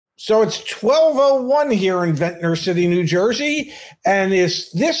So it's 12:01 here in Ventnor City, New Jersey, and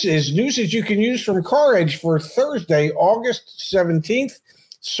this is news that you can use from Car Edge for Thursday, August 17th.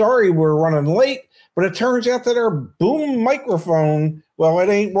 Sorry we're running late, but it turns out that our boom microphone, well, it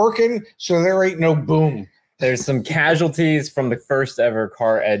ain't working, so there ain't no boom. There's some casualties from the first ever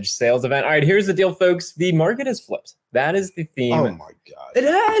Car Edge sales event. All right, here's the deal, folks. The market has flipped. That is the theme. Oh, my God. It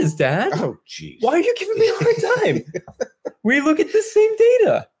has, Dad. Oh, jeez. Why are you giving me a hard time? We look at the same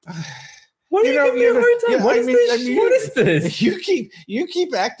data. Why are you giving me a hard time? What is this? You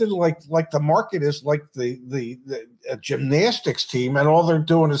keep acting like the market is like the gymnastics team, and all they're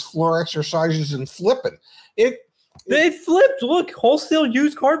doing is floor exercises and flipping. They flipped. Look, wholesale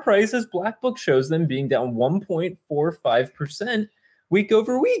used car prices, BlackBook shows them being down 1.45% week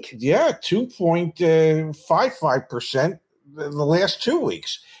over week. Yeah, 2.55% the last 2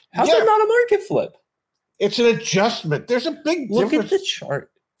 weeks. How's that not a market flip? It's an adjustment. There's a big difference. Look at the chart.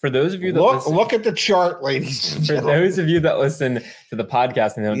 For those of you that look at the chart, ladies and gentlemen. For those of you that listen to the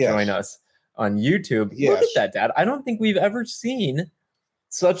podcast and don't join us on YouTube, look at that, Dad. I don't think we've ever seen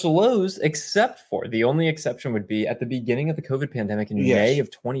such lows, except for the only exception would be at the beginning of the COVID pandemic in May of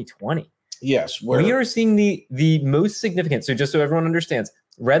 2020. Yes. We are seeing the most significant. So just so everyone understands,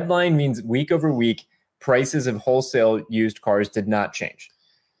 red line means week over week, prices of wholesale used cars did not change.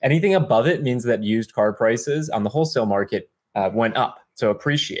 Anything above it means that used car prices on the wholesale market went up, so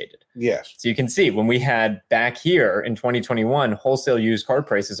appreciated. Yes. So you can see when we had back here in 2021, wholesale used car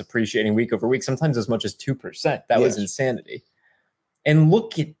prices appreciating week over week, sometimes as much as 2%. That was insanity. And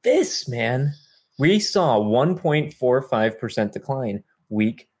look at this, man. We saw 1.45% decline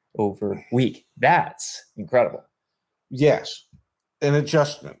week over week. That's incredible. Yes. An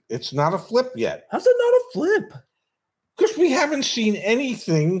adjustment. It's not a flip yet. How's it not a flip? Because we haven't seen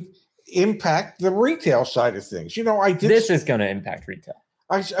anything impact the retail side of things. This is going to impact retail.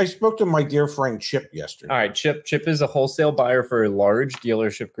 I spoke to my dear friend Chip yesterday. All right, Chip is a wholesale buyer for a large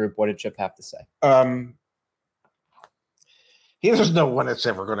dealership group. What did Chip have to say? He doesn't know when it's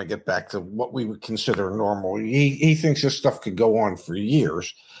ever going to get back to what we would consider normal. He thinks this stuff could go on for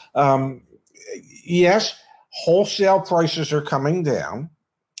years. Yes, wholesale prices are coming down.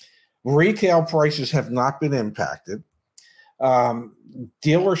 Retail prices have not been impacted.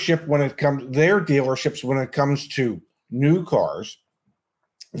 Dealerships, when it comes to new cars,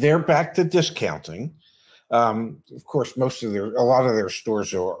 they're back to discounting. Of course, a lot of their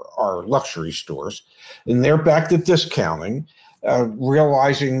stores are luxury stores, and they're back to discounting,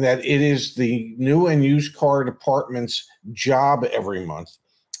 realizing that it is the new and used car department's job every month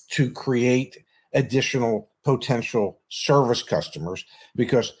to create additional potential service customers,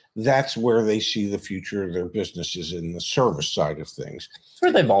 because that's where they see the future of their businesses, in the service side of things. It's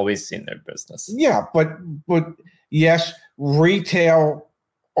where they've always seen their business. Yeah, but yes, retail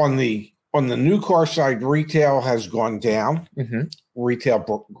on the new car side, retail has gone down. Mm-hmm.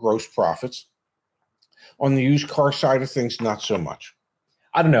 Retail gross profits. On the used car side of things, not so much.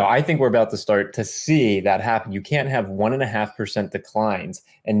 I don't know. I think we're about to start to see that happen. You can't have 1.5% declines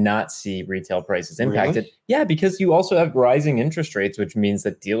and not see retail prices impacted. Really? Yeah, because you also have rising interest rates, which means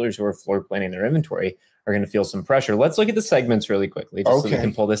that dealers who are floor planning their inventory are going to feel some pressure. Let's look at the segments really quickly, just so we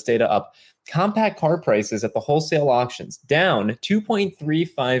can pull this data up. Compact car prices at the wholesale auctions down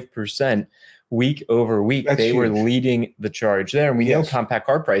 2.35% week over week. They were leading the charge there. And we know compact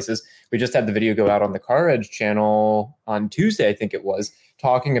car prices. We just had the video go out on the Car Edge channel on Tuesday, I think it was,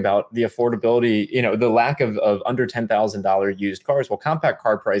 talking about the affordability, the lack of under $10,000 used cars. Well, compact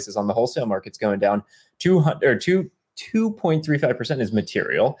car prices on the wholesale market's going down 2.35% is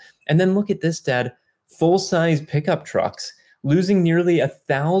material. And then look at this, Dad, full-size pickup trucks losing nearly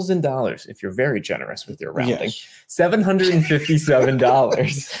 $1,000 if you're very generous with your rounding. Yes.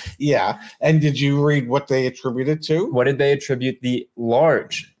 $757. Yeah. And did you read what they attributed to? What did they attribute the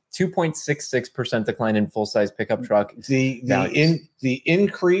large 2.66% decline in full-size pickup truck? The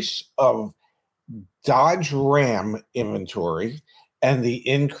increase of Dodge Ram inventory and the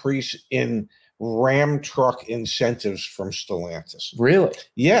increase in Ram truck incentives from Stellantis. Really?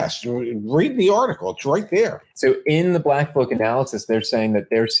 Yes. Read the article. It's right there. So in the BlackBook analysis, they're saying that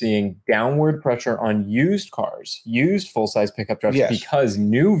they're seeing downward pressure on used cars, used full-size pickup trucks, because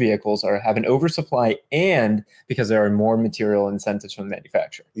new vehicles have an oversupply and because there are more material incentives from the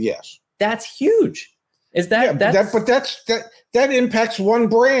manufacturer. Yes. That's huge. That impacts one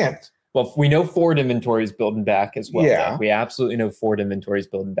brand. Well, we know Ford inventory is building back as well. Yeah. We absolutely know Ford inventory is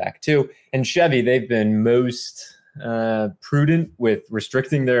building back too. And Chevy, they've been most prudent with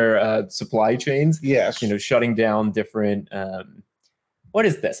restricting their supply chains. Yes. Shutting down different. What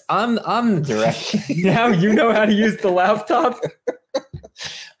is this? I'm the director. Now you know how to use the laptop.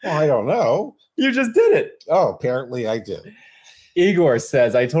 Well, I don't know. You just did it. Oh, apparently I did. Igor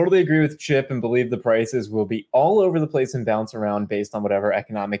says, I totally agree with Chip and believe the prices will be all over the place and bounce around based on whatever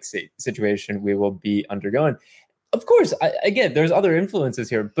economic situation we will be undergoing. Of course, again, there's other influences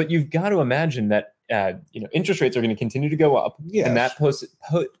here, but you've got to imagine that interest rates are going to continue to go up. Yes. And that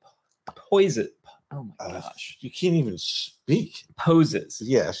poison. Oh my gosh. You can't even speak. Poses.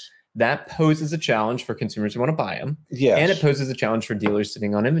 Yes. That poses a challenge for consumers who want to buy them. Yes. And it poses a challenge for dealers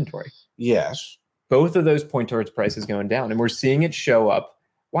sitting on inventory. Yes. Both of those point towards prices going down, and we're seeing it show up.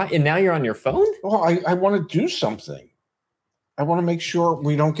 Why? And now you're on your phone? Well, I want to do something. I want to make sure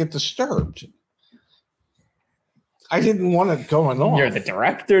we don't get disturbed. I didn't want it going on. You're the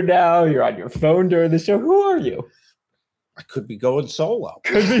director now. You're on your phone during the show. Who are you? I could be going solo.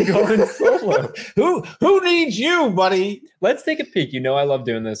 Could be going solo. Who needs you, buddy? Let's take a peek. I love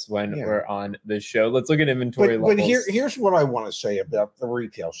doing this when we're on the show. Let's look at inventory levels. But here's what I want to say about the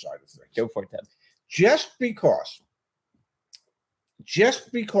retail side of things. Go for it, Ted. Just because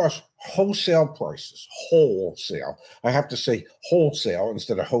wholesale prices, I have to say wholesale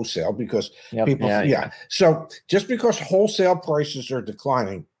instead of wholesale because people, So just because wholesale prices are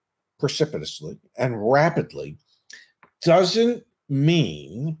declining precipitously and rapidly doesn't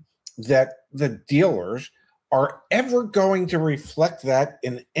mean that the dealers are ever going to reflect that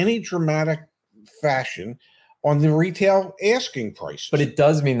in any dramatic fashion on the retail asking prices. But it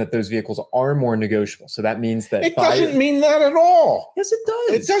does mean that those vehicles are more negotiable. So that means that it doesn't mean that at all. Yes, it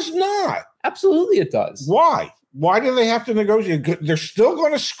does. It does not. Absolutely, it does. Why? Why do they have to negotiate? They're still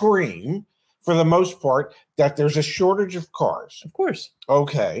going to scream, for the most part, that there's a shortage of cars. Of course.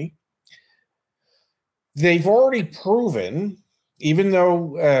 Okay. They've already proven, even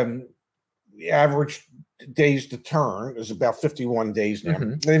though the average days to turn is about 51 days now,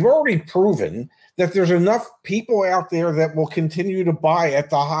 they've already proven that there's enough people out there that will continue to buy at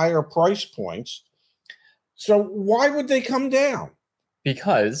the higher price points. So why would they come down?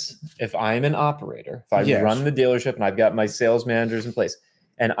 Because if I'm an operator, if I run the dealership and I've got my sales managers in place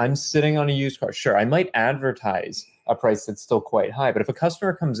and I'm sitting on a used car, sure, I might advertise a price that's still quite high. But if a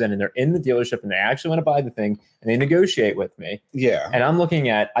customer comes in and they're in the dealership and they actually want to buy the thing and they negotiate with me, and I'm looking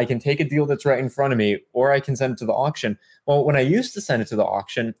at, I can take a deal that's right in front of me or I can send it to the auction. Well, when I used to send it to the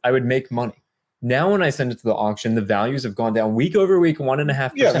auction, I would make money. Now, when I send it to the auction, the values have gone down week over week,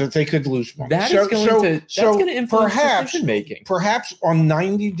 1.5%. Yeah, that they could lose money. That's going to influence decision making. Perhaps on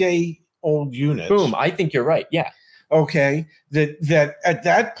 90-day-old units. Boom, I think you're right. Yeah. Okay, that at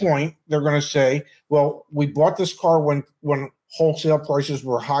that point they're going to say, well, we bought this car when wholesale prices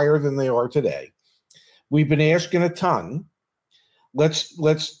were higher than they are today. We've been asking a ton.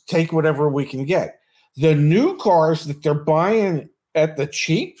 Let's take whatever we can get. The new cars that they're buying at the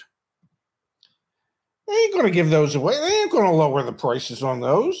cheap, they ain't going to give those away. They ain't going to lower the prices on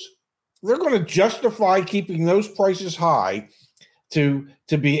those. They're going to justify keeping those prices high to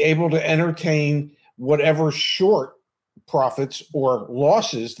be able to entertain whatever short profits or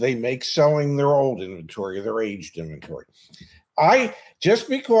losses they make selling their old inventory, their aged inventory. Just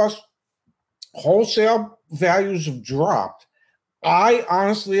because wholesale values have dropped, I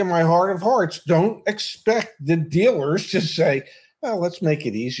honestly, in my heart of hearts, don't expect the dealers to say, well, let's make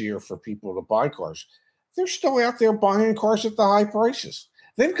it easier for people to buy cars. They're still out there buying cars at the high prices.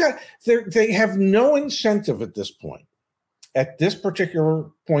 They have no incentive at this point, at this particular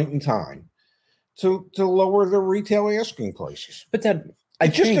point in time, to lower their retail asking prices. But that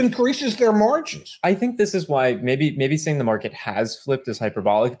just increases their margins. I think this is why maybe saying the market has flipped is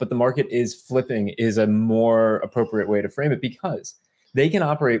hyperbolic, but the market is flipping is a more appropriate way to frame it, because they can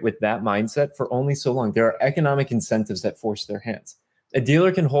operate with that mindset for only so long. There are economic incentives that force their hands. A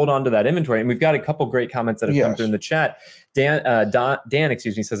dealer can hold on to that inventory. And we've got a couple great comments that have come through in the chat. Dan,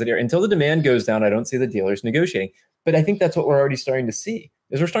 says it here. Until the demand goes down, I don't see the dealers negotiating. But I think that's what we're already starting to see.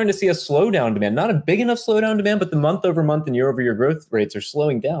 We're starting to see a slowdown demand, not a big enough slowdown demand, but the month over month and year over year growth rates are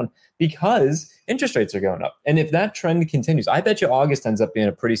slowing down because interest rates are going up. And if that trend continues, I bet you August ends up being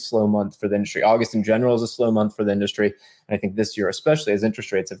a pretty slow month for the industry. August in general is a slow month for the industry. And I think this year, especially as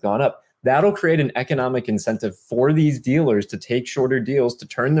interest rates have gone up, that'll create an economic incentive for these dealers to take shorter deals, to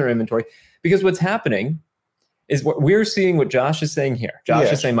turn their inventory. Because what's happening is what we're seeing, what Josh is saying here.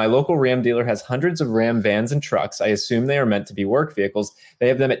 Josh is saying, my local Ram dealer has hundreds of Ram vans and trucks. I assume they are meant to be work vehicles. They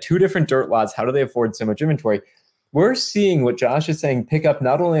have them at 2 different dirt lots. How do they afford so much inventory? We're seeing what Josh is saying pick up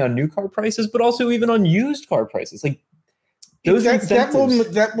not only on new car prices, but also even on used car prices. Like those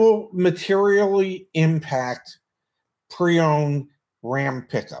that will materially impact pre-owned Ram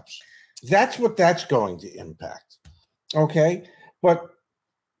pickups. That's what that's going to impact. Okay? But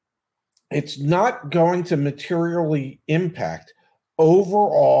it's not going to materially impact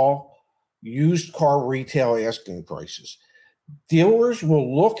overall used car retail asking prices. Dealers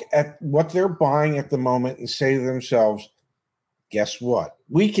will look at what they're buying at the moment and say to themselves, guess what?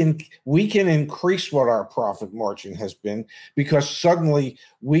 We can increase what our profit margin has been because suddenly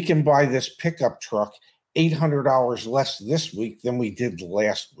we can buy this pickup truck $800 less this week than we did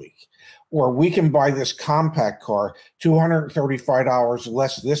last week. Or we can buy this compact car $235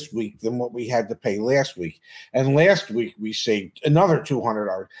 less this week than what we had to pay last week. And last week we saved another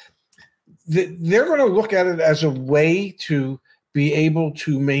 $200. They're going to look at it as a way to be able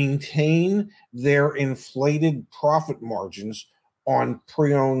to maintain their inflated profit margins on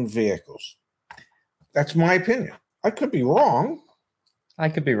pre-owned vehicles. That's my opinion. I could be wrong. I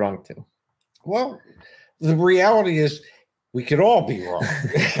could be wrong too. Well, the reality is we could all be wrong.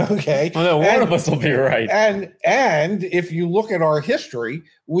 Okay. Well, no, one of us will be right. And if you look at our history,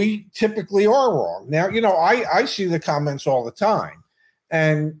 we typically are wrong. Now, I see the comments all the time.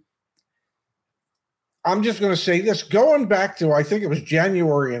 And I'm just going to say this, going back to, I think it was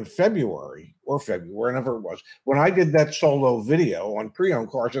January and February, whenever it was, when I did that solo video on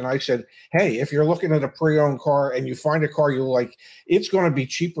pre-owned cars, and I said, hey, if you're looking at a pre-owned car and you find a car you like, it's going to be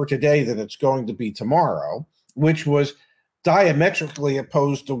cheaper today than it's going to be tomorrow, which was diametrically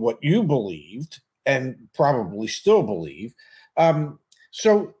opposed to what you believed and probably still believe.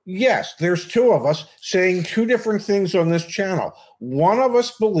 So yes, there's two of us saying two different things on this channel. One of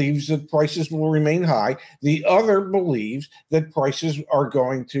us believes that prices will remain high. The other believes that prices are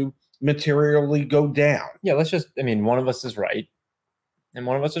going to materially go down. Yeah, one of us is right and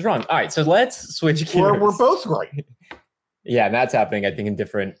one of us is wrong. All right, so let's switch gears. We're both right. Yeah, and that's happening, I think, in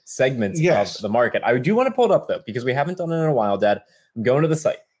different segments of the market. I do want to pull it up, though, because we haven't done it in a while, Dad. I'm going to the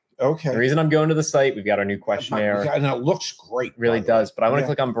site. Okay. The reason I'm going to the site, we've got our new questionnaire. And it looks great. Really does. But I want to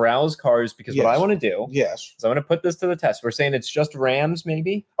click on Browse Cars because what I want to do is I want to put this to the test. We're saying it's just Rams,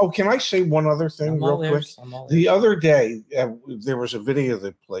 maybe? Oh, can I say one other thing real quick? The other day, there was a video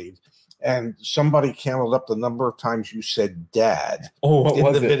that played, and somebody counted up the number of times you said dad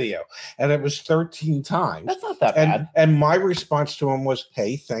in the video. And it was 13 times. That's not that bad. And my response to him was,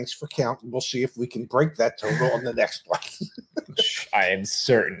 hey, thanks for counting. We'll see if we can break that total on the next one. I am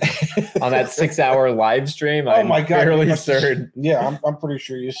certain. On that 6-hour live stream, I'm fairly certain. Yeah, I'm pretty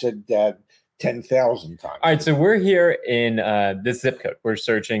sure you said dad 10,000 times. All right, so we're here in this zip code. We're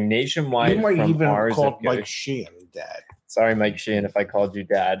searching nationwide. You might from even our call zip code. Mike Sheehan dad. Sorry, Mike Sheehan, if I called you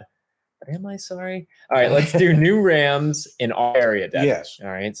dad. Am I sorry? All right, let's do new Rams in our area, Dad. Yes. All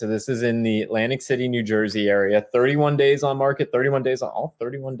right, so this is in the Atlantic City, New Jersey area. 31 days on market, 31 days on all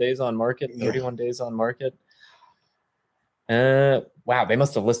 31 days on market, 31 days on market. Wow, they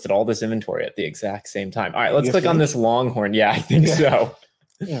must have listed all this inventory at the exact same time. All right, let's click on this Longhorn. Yeah, I think so.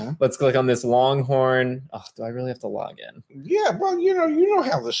 Yeah. Let's click on this Longhorn. Oh, do I really have to log in? Yeah, well, you know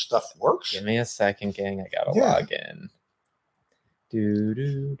how this stuff works. Give me a second, gang. I gotta log in. Do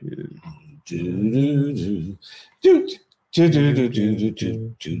do do do do do do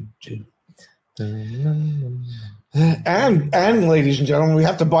do do do. And ladies and gentlemen, we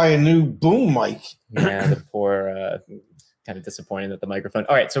have to buy a new boom mic. Yeah, the poor kind of disappointing that the microphone.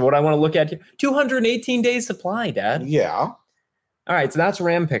 All right, so what I want to look at here, 218 days supply, Dad. Yeah. All right, so that's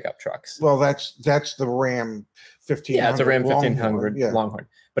Ram pickup trucks. Well, that's the Ram 1500. Yeah, it's a Ram 1500 Longhorn.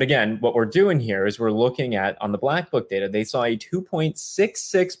 But again, what we're doing here is we're looking at, on the BlackBook data, they saw a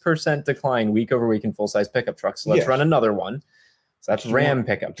 2.66% decline week over week in full-size pickup trucks. So let's run another one. So that's Ram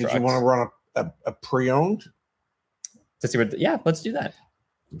pickup trucks. Did you want to run a pre-owned? To see what? Yeah, let's do that.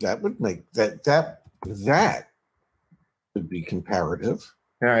 That would make that would be comparative.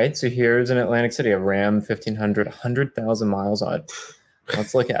 All right, so here's an Atlantic City, a Ram 1500, 100,000 miles on it.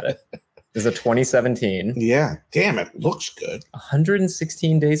 Let's look at it. This is a 2017. Yeah. Damn, it looks good.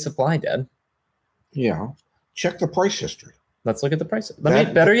 116 days supply, Dad. Yeah. Check the price history. Let's look at the price.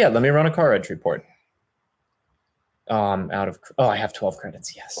 Let me run a car edge report. I have 12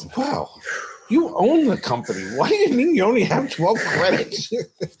 credits. Yes. Wow. You own the company. Why do you mean you only have 12 credits?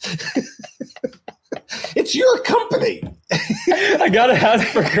 It's your company. I gotta ask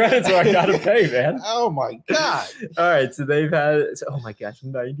for credits or I gotta pay, man. Oh my God. All right, so they've had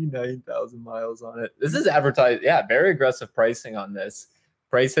 99,000 miles on it. This is advertised. Yeah, very aggressive pricing on this.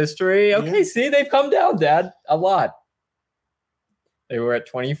 Price history. Okay, see, they've come down, Dad, a lot. They were at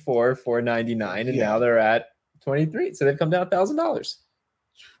 $24,499 and now they're at $23. So they've come down $1,000.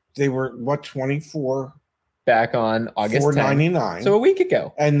 They were what, 24? Back on August $499. So a week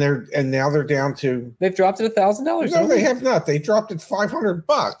ago. And now they're down to, they've dropped it $1,000. No, they have not. They dropped it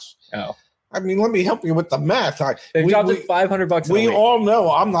 $500. Oh. I mean, let me help you with the math. They've dropped it $500. We all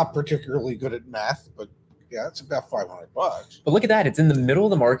know I'm not particularly good at math, but Yeah, that's about $500. But look at that. It's in the middle of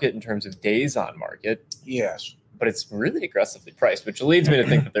the market in terms of days on market. Yes. But it's really aggressively priced, which leads me to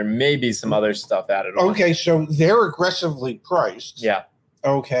think that there may be some other stuff added on. Okay, so they're aggressively priced. Yeah.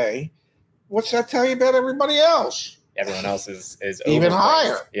 Okay. What's that tell you about everybody else? Everyone else is even overpriced.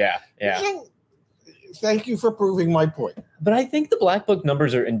 higher. Yeah, yeah. So, thank you for proving my point. But I think the BlackBook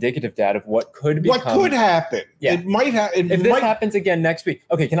numbers are indicative, Dad, of what could become. What could happen? Yeah. It might happen. If this happens again next week.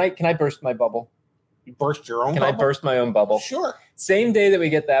 Okay, can I burst my bubble? You burst your own Can bubble? I burst my own bubble? Sure. Same day that we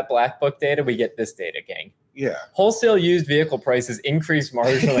get that BlackBook data, we get this data, gang. Yeah. Wholesale used vehicle prices increased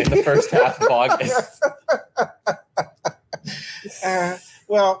marginally in the first half of August.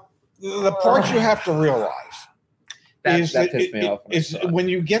 Well, the part you have to realize that pissed me off is when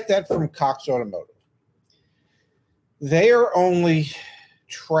you get that from Cox Automotive, they are only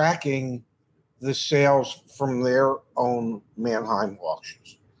tracking the sales from their own Manheim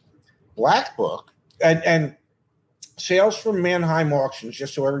auctions. BlackBook and sales from Manheim auctions,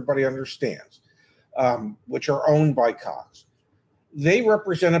 just so everybody understands, which are owned by Cox, they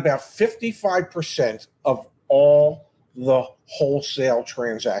represent about 55% of all the wholesale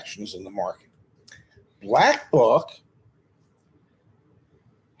transactions in the market. BlackBook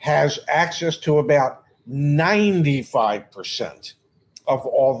has access to about 95% of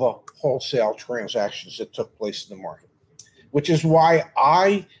all the wholesale transactions that took place in the market, which is why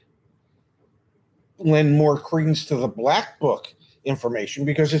I lend more credence to the BlackBook information,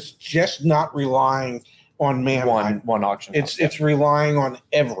 because it's just not relying on Manheim. One auction. It's relying on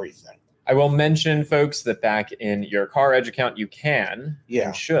everything. I will mention, folks, that back in your Car Edge account, you can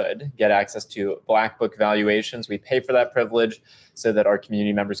and should get access to BlackBook valuations. We pay for that privilege so that our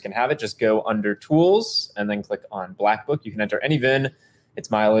community members can have it. Just go under Tools and then click on BlackBook. You can enter any VIN,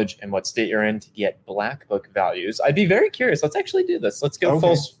 its mileage, and what state you're in to get BlackBook values. I'd be very curious. Let's actually do this. Let's go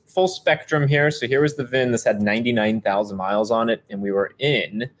full spectrum here. So here was the VIN. This had 99,000 miles on it, and we were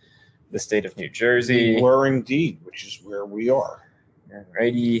in the state of New Jersey. We were indeed, which is where we are.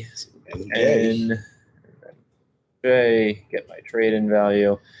 Alrighty. And get my trade-in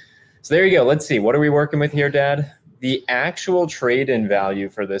value. So there you go. Let's see. What are we working with here, Dad? The actual trade-in value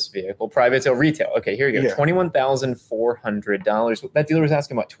for this vehicle, private sale, retail. Okay, here you go. $21,400. That dealer was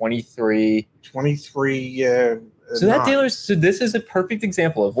asking about 23. So that dealer. So this is a perfect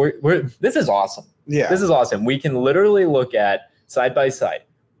example of where this is awesome. Yeah, this is awesome. We can literally look at side by side.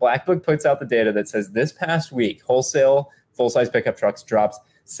 BlackBook puts out the data that says this past week, wholesale full-size pickup trucks dropped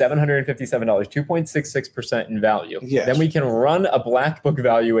 $757, 2.66% in value. Yes. Then we can run a BlackBook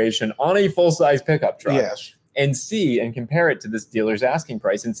valuation on a full-size pickup truck. Yes. And see and compare it to this dealer's asking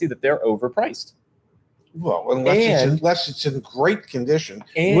price and see that they're overpriced. Well, unless it's in great condition,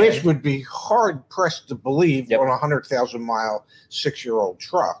 which would be hard pressed to believe on a 100,000 mile 6-year-old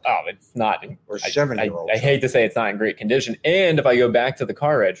truck. Oh, it's not. Or 7-year-old. I hate to say it's not in great condition. And if I go back to the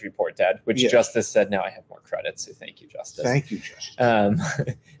Car Edge report, Dad, which Justice said now I have more credits, so thank you, Justice. Thank you,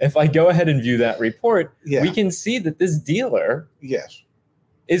 Justice. If I go ahead and view that report, we can see that this dealer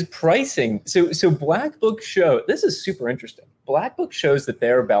is pricing. So BlackBook this is super interesting. BlackBook shows that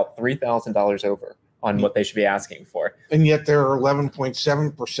they're about $3,000 over on what they should be asking for. And yet they're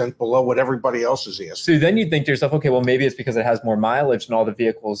 11.7% below what everybody else is asking. So then you'd think to yourself, okay, well, maybe it's because it has more mileage than all the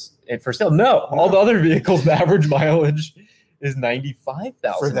vehicles for sale. No, all the other vehicles, the average mileage is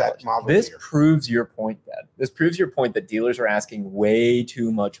 $95,000. For that model This proves your point, Dad. This proves your point that dealers are asking way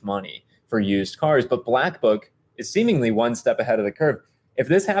too much money for used cars, but BlackBook is seemingly one step ahead of the curve. If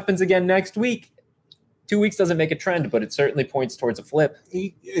this happens again next week, 2 weeks doesn't make a trend, but it certainly points towards a flip.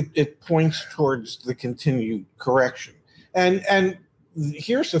 It points towards the continued correction. And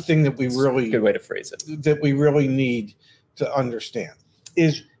here's the thing that good way to phrase it, that we really need to understand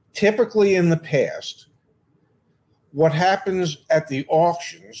is typically in the past, what happens at the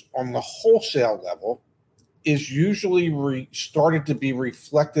auctions on the wholesale level is usually started to be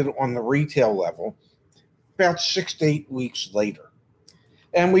reflected on the retail level about 6 to 8 weeks later.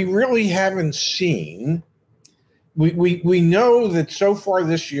 And we really haven't seen, we know that so far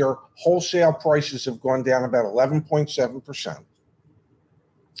this year, wholesale prices have gone down about 11.7%.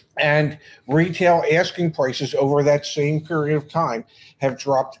 And retail asking prices over that same period of time have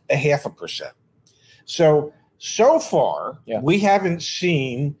dropped 0.5%. So far, we haven't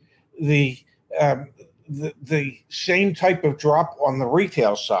seen the same type of drop on the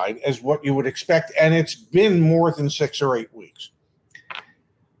retail side as what you would expect. And it's been more than 6 or 8 weeks.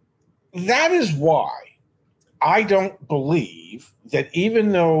 That is why I don't believe that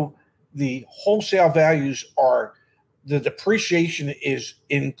even though the wholesale values the depreciation is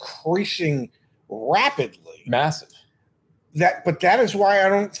increasing rapidly. Massive. But that is why I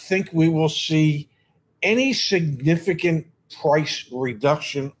don't think we will see any significant price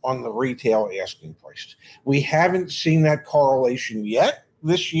reduction on the retail asking prices. We haven't seen that correlation yet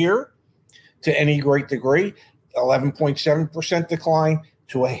this year to any great degree. 11.7% decline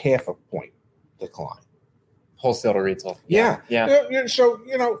to a half a point decline. Wholesale to retail. Yeah. So,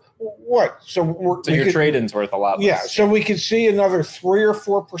 what? So your trade-in's worth a lot less. Yeah. So we could see another 3 or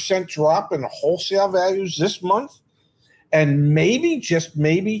 4% drop in wholesale values this month. And maybe, just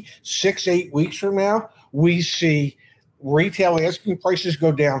maybe, 6-8 weeks from now, we see retail asking prices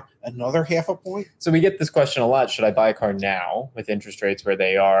go down another half a point. So we get this question a lot. Should I buy a car now with interest rates where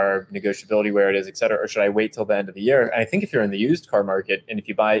they are, negotiability where it is, et cetera, or should I wait till the end of the year? And I think if you're in the used car market and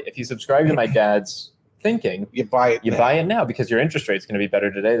if you subscribe to my dad's thinking, you buy it now because your interest rate is going to be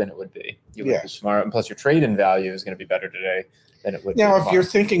better today than it would be. You would be tomorrow, and plus your trade-in value is going to be better today than it would be now. tomorrow. If you're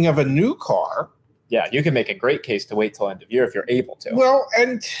thinking of a new car, you can make a great case to wait till end of year if you're able to. Well,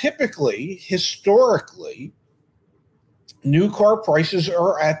 and typically, historically, new car prices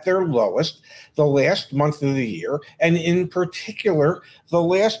are at their lowest the last month of the year, and in particular, the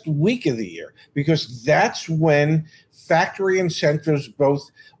last week of the year, because that's when factory incentives, both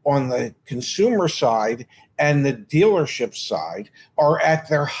on the consumer side and the dealership side, are at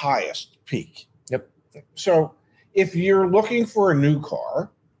their highest peak. Yep. So if you're looking for a new car,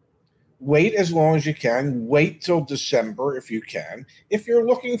 wait as long as you can. Wait till December if you can. If you're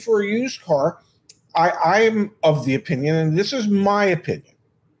looking for a used car, I'm of the opinion, and this is my opinion,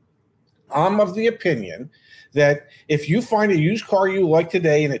 I'm of the opinion that if you find a used car you like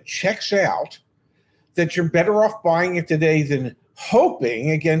today and it checks out, that you're better off buying it today than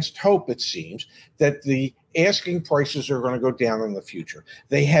hoping against hope, it seems, that the asking prices are going to go down in the future.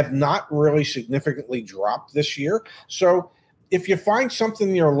 They have not really significantly dropped this year. So if you find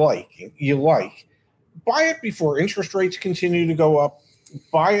something you like, buy it before interest rates continue to go up.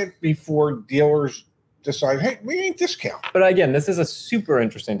 Buy it before dealers decide, hey, we ain't discount. But again, this is a super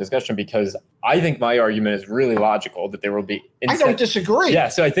interesting discussion because I think my argument is really logical that there will be. I don't disagree. Yeah,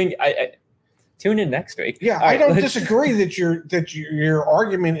 so I think I tune in next week. Yeah, I don't disagree that your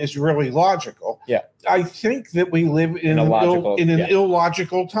argument is really logical. Yeah, I think that we live in an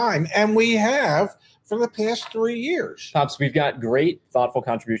illogical time, and we have for the past 3 years. Pops, we've got great, thoughtful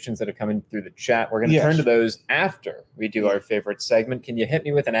contributions that have come in through the chat. We're going to turn to those after we do our favorite segment. Can you hit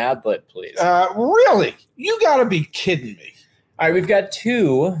me with an ad-lib, please? Really? You got to be kidding me. All right, we've got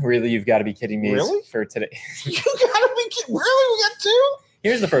two. Really, you've got to be kidding me for today. You got to be kidding. Really? We got two?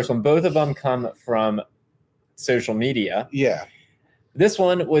 Here's the first one. Both of them come from social media. Yeah. This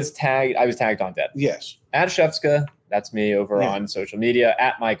one was tagged. I was tagged on that. Yes. At Shevska, that's me over on social media.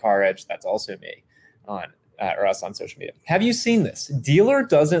 At My Car Edge, that's also me or us on social media. Have you seen this? Dealer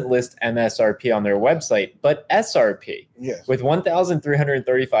doesn't list MSRP on their website, but SRP. Yes. With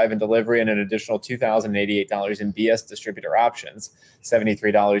 $1,335 in delivery and an additional $2,088 in BS distributor options,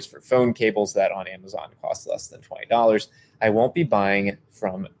 $73 for phone cables that on Amazon cost less than $20. I won't be buying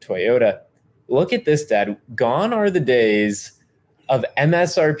from Toyota. Look at this, Dad. Gone are the days of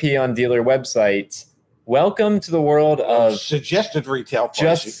MSRP on dealer websites. Welcome to the world of suggested retail pricing.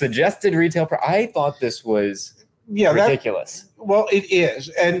 Just suggested retail price. I thought this was ridiculous. Well, it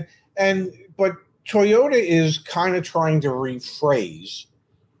is. But Toyota is kind of trying to rephrase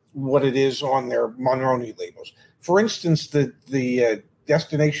what it is on their Monroney labels. For instance, the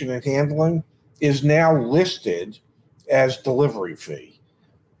destination and handling is now listed as delivery fee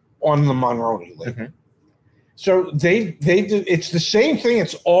on the Monroney label. Mm-hmm. So it's the same thing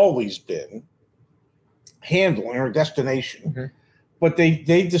it's always been, handling or destination, but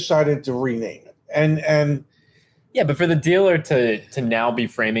they decided to rename it. And but for the dealer to now be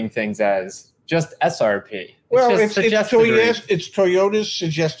framing things as just SRP. It's Toyota's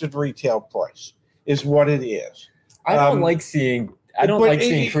suggested retail price is what it is. I don't like seeing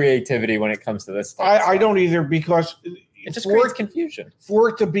creativity when it comes to this stuff. I don't either, because it just creates confusion. For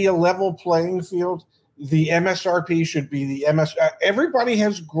it to be a level playing field, the MSRP should be the everybody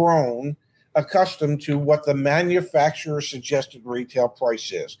has grown accustomed to what the manufacturer suggested retail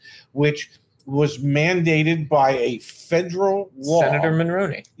price is, which was mandated by a federal law. Senator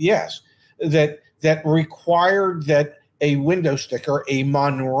Monroney. Yes, that required that a window sticker, a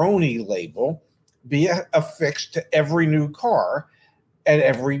Monroney label, be affixed to every new car at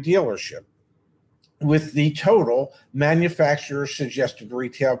every dealership with the total manufacturer suggested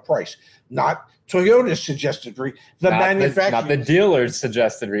retail price, not Toyota's suggested manufacturer, not the dealer's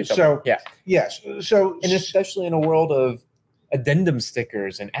suggested retail. So yes, so and especially in a world of addendum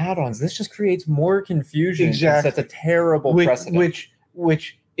stickers and add-ons, this just creates more confusion. Exactly, and sets a terrible precedent.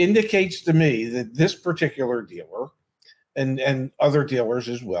 Which indicates to me that this particular dealer and other dealers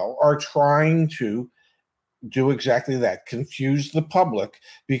as well are trying to do exactly that, confuse the public,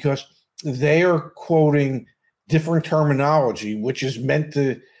 because they are quoting different terminology, which is meant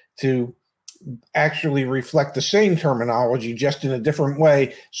to actually reflect the same terminology, just in a different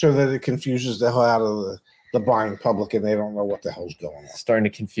way, so that it confuses the hell out of the buying public, and they don't know what the hell's going on. Starting to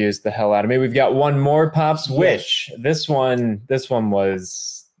confuse the hell out of me. We've got one more, Pops. Yes. Which this one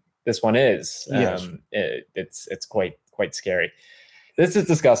is. Yes. It's quite scary. This is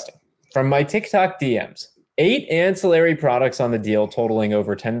disgusting. From my TikTok DMs, 8 ancillary products on the deal totaling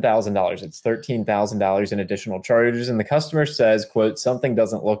over $10,000. It's $13,000 in additional charges, and the customer says, quote, "Something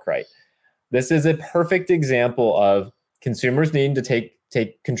doesn't look right." This is a perfect example of consumers needing to take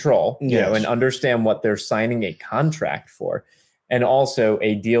control, and understand what they're signing a contract for, and also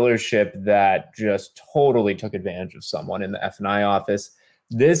a dealership that just totally took advantage of someone in the F&I office.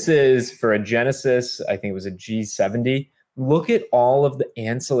 This is for a Genesis, I think it was a G70. Look at all of the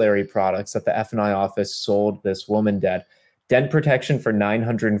ancillary products that the F&I office sold this woman dead. Dent protection for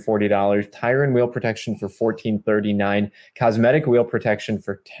 $940, tire and wheel protection for $1,439, cosmetic wheel protection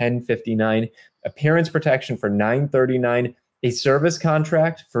for $1,059, appearance protection for $939, a service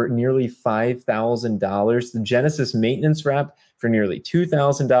contract for nearly $5,000, the Genesis maintenance wrap for nearly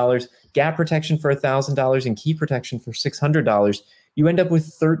 $2,000, gap protection for $1,000, and key protection for $600. You end up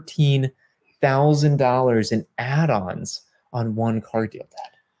with $13,000 in add-ons on one car deal,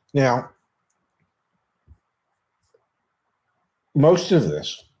 Dad. Now, most of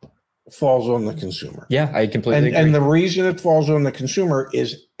this falls on the consumer. Yeah, I completely agree. And the reason it falls on the consumer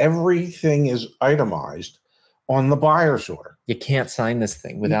is everything is itemized on the buyer's order. You can't sign this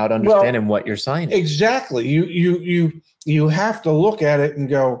thing without understanding what you're signing. Exactly. You have to look at it and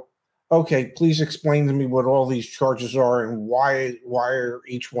go, okay, please explain to me what all these charges are and why are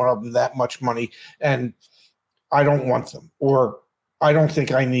each one of them that much money, and I don't want them, or I don't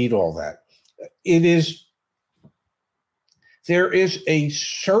think I need all that. There is a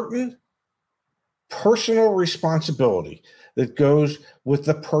certain personal responsibility that goes with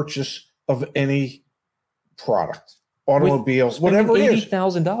the purchase of any product, automobiles, whatever it is.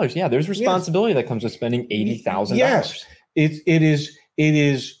 $80,000. Yeah, there's responsibility that comes with spending $80,000. Yes, it is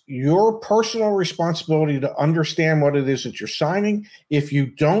your personal responsibility to understand what it is that you're signing. If you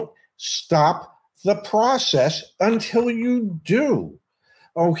don't, stop the process until you do.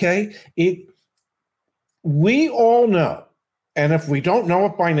 Okay? We all know. And if we don't know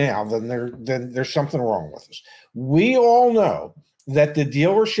it by now, then there's something wrong with us. We all know that the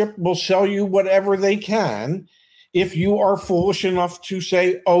dealership will sell you whatever they can if you are foolish enough to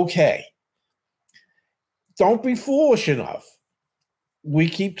say, okay. Don't be foolish enough. We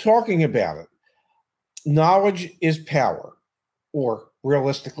keep talking about it. Knowledge is power, or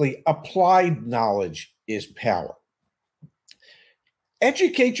realistically, applied knowledge is power.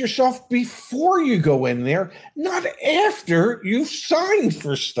 Educate yourself before you go in there, not after you've signed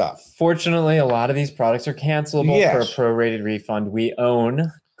for stuff. Fortunately, a lot of these products are cancelable for a prorated refund. We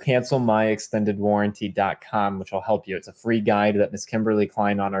own cancelmyextendedwarranty.com, which will help you. It's a free guide that Ms. Kimberly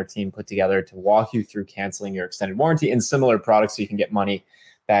Klein on our team put together to walk you through canceling your extended warranty and similar products so you can get money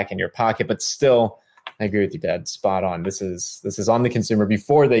back in your pocket. But still, I agree with you, Dad. Spot on. This is on the consumer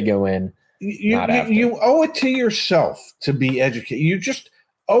before they go in. You owe it to yourself to be educated. You just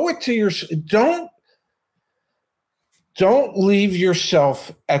owe it to yourself. Don't leave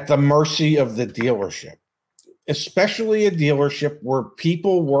yourself at the mercy of the dealership, especially a dealership where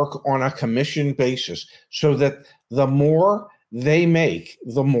people work on a commission basis, so that the more they make,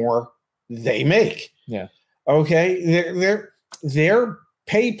 the more they make. Yeah. Okay. Their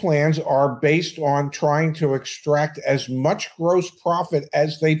pay plans are based on trying to extract as much gross profit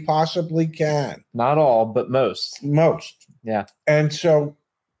as they possibly can. Not all, but most. Most. Yeah. And so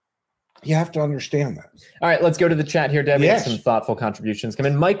you have to understand that. All right, let's go to the chat here, Deb. We have some thoughtful contributions come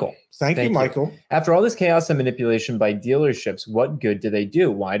in. Michael. Thank you, Michael. After all this chaos and manipulation by dealerships, what good do they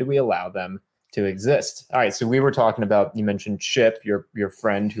do? Why do we allow them to exist? All right, so we were talking about, you mentioned Chip, your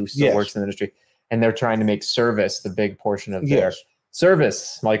friend who still works in the industry, and they're trying to make service the big portion of their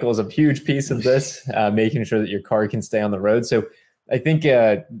service. Michael is a huge piece of this, making sure that your car can stay on the road. So I think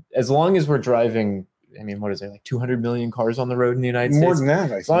as long as we're driving, I mean, what is there, like 200 million cars on the road in the United States? More than that,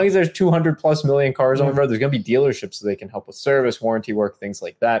 as long as there's 200 plus million cars on the road, there's going to be dealerships so they can help with service, warranty work, things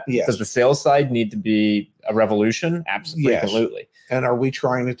like that. Yes. Does the sales side need to be a revolution? Absolutely. And are we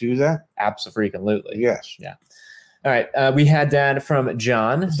trying to do that? Absolutely. Yes. Yeah. All right. We had Dad from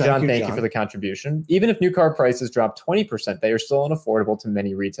John. Thank you for the contribution. Even if new car prices drop 20%, they are still unaffordable to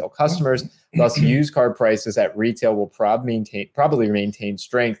many retail customers. Thus, used car prices at retail will probably maintain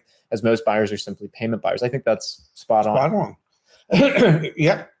strength, as most buyers are simply payment buyers. I think that's spot on.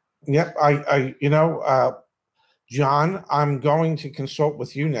 Yep. John, I'm going to consult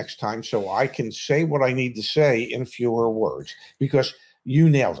with you next time so I can say what I need to say in fewer words, because you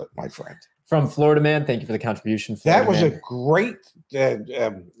nailed it, my friend. From Florida Man, thank you for the contribution. That was a great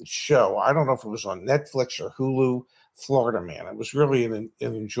show. I don't know if it was on Netflix or Hulu. Florida Man. It was really an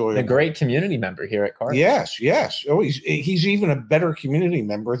enjoyable. A great community member here at Car. Yes. Oh, he's even a better community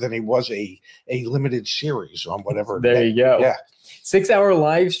member than he was a limited series on whatever. There you go. Yeah. 6-hour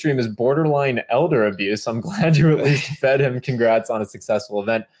live stream is borderline elder abuse. I'm glad you at least fed him. Congrats on a successful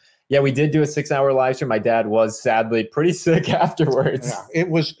event. Yeah, we did do a 6-hour live stream. My dad was sadly pretty sick afterwards. Yeah,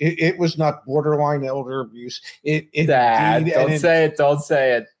 it was not borderline elder abuse. Dad, don't say it. Don't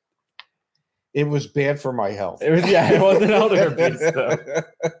say it. It was bad for my health. It wasn't elder abuse though.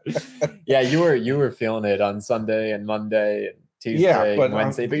 Yeah, you were feeling it on Sunday and Monday and Tuesday and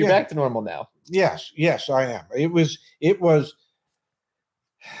Wednesday, but you're back to normal now. Yes, I am. It was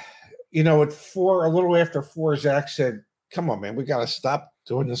at 4, a little after 4, Zach said, "Come on, man, we got to stop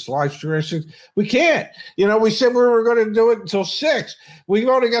doing this live stream." I said, "We can't. We said we were going to do it until 6. We've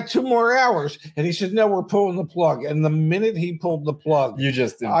only got 2 more hours." And he said, "No, we're pulling the plug." And the minute he pulled the plug,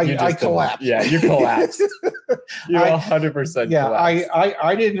 I collapsed. Yeah, you collapsed. You 100% collapsed.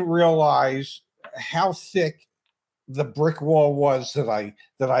 I didn't realize how thick the brick wall was that I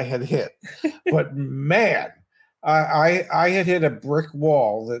had hit. But man, I had hit a brick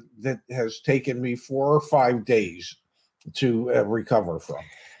wall that has taken me 4 or 5 days to recover from.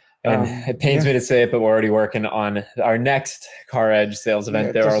 And it pains me to say it, but we're already working on our next Car Edge sales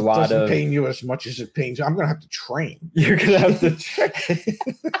event. There are a lot doesn't pain you as much as it pains you. I'm going to have to train. You're going to have to train.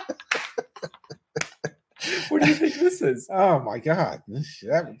 What do you think this is? Oh my God.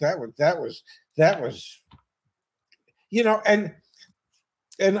 That was,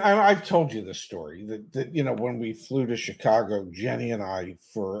 and I've told you this story that when we flew to Chicago, Jenny and I,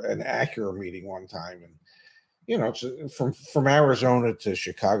 for an Acura meeting one time, and it's from Arizona to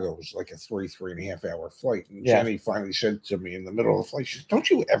Chicago was like a 3.5 hour flight. And Jenny finally said to me in the middle of the flight, she said, "Don't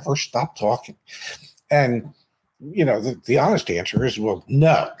you ever stop talking?" And the honest answer is, well,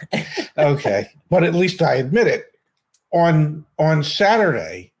 no. Okay, but at least I admit it. On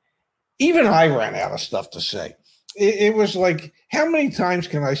Saturday, even I ran out of stuff to say. It was like, how many times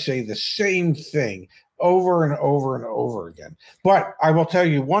can I say the same thing over and over and over again? But I will tell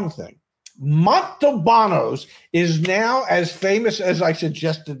you one thing. Montalbano's is now as famous as I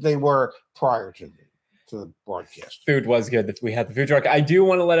suggested they were prior to the broadcast. Food was good. We had the food truck. I do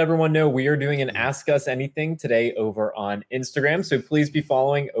want to let everyone know we are doing an Ask Us Anything today over on Instagram. So please be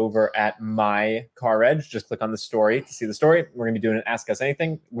following over at My Car Edge. Just click on the story to see the story. We're going to be doing an Ask Us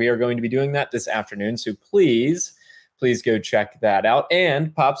Anything. We are going to be doing that this afternoon. So please go check that out.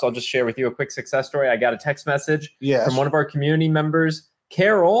 And Pops, I'll just share with you a quick success story. I got a text message from one of our community members,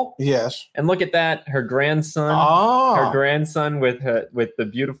 Carol. Yes. And look at that. Her grandson. Her grandson with the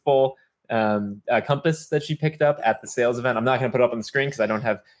beautiful compass that she picked up at the sales event. I'm not going to put it up on the screen because I don't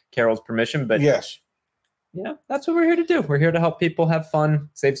have Carol's permission, but yes, that's what we're here to do. We're here to help people have fun,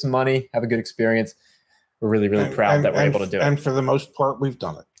 save some money, have a good experience. We're really, really proud that we're able to do it. And for the most part, we've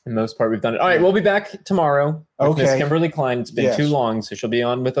done it. For the most part, we've done it. All right, we'll be back tomorrow with Miss Kimberly Klein. It's been too long, so she'll be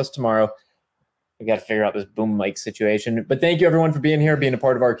on with us tomorrow. We got to figure out this boom mic situation. But thank you, everyone, for being here, being a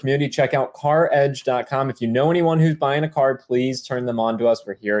part of our community. Check out caredge.com. If you know anyone who's buying a car, please turn them on to us.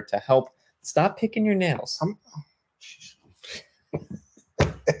 We're here to help. Stop picking your nails.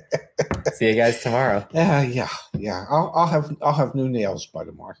 See you guys tomorrow. Yeah. I'll have new nails by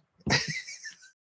tomorrow.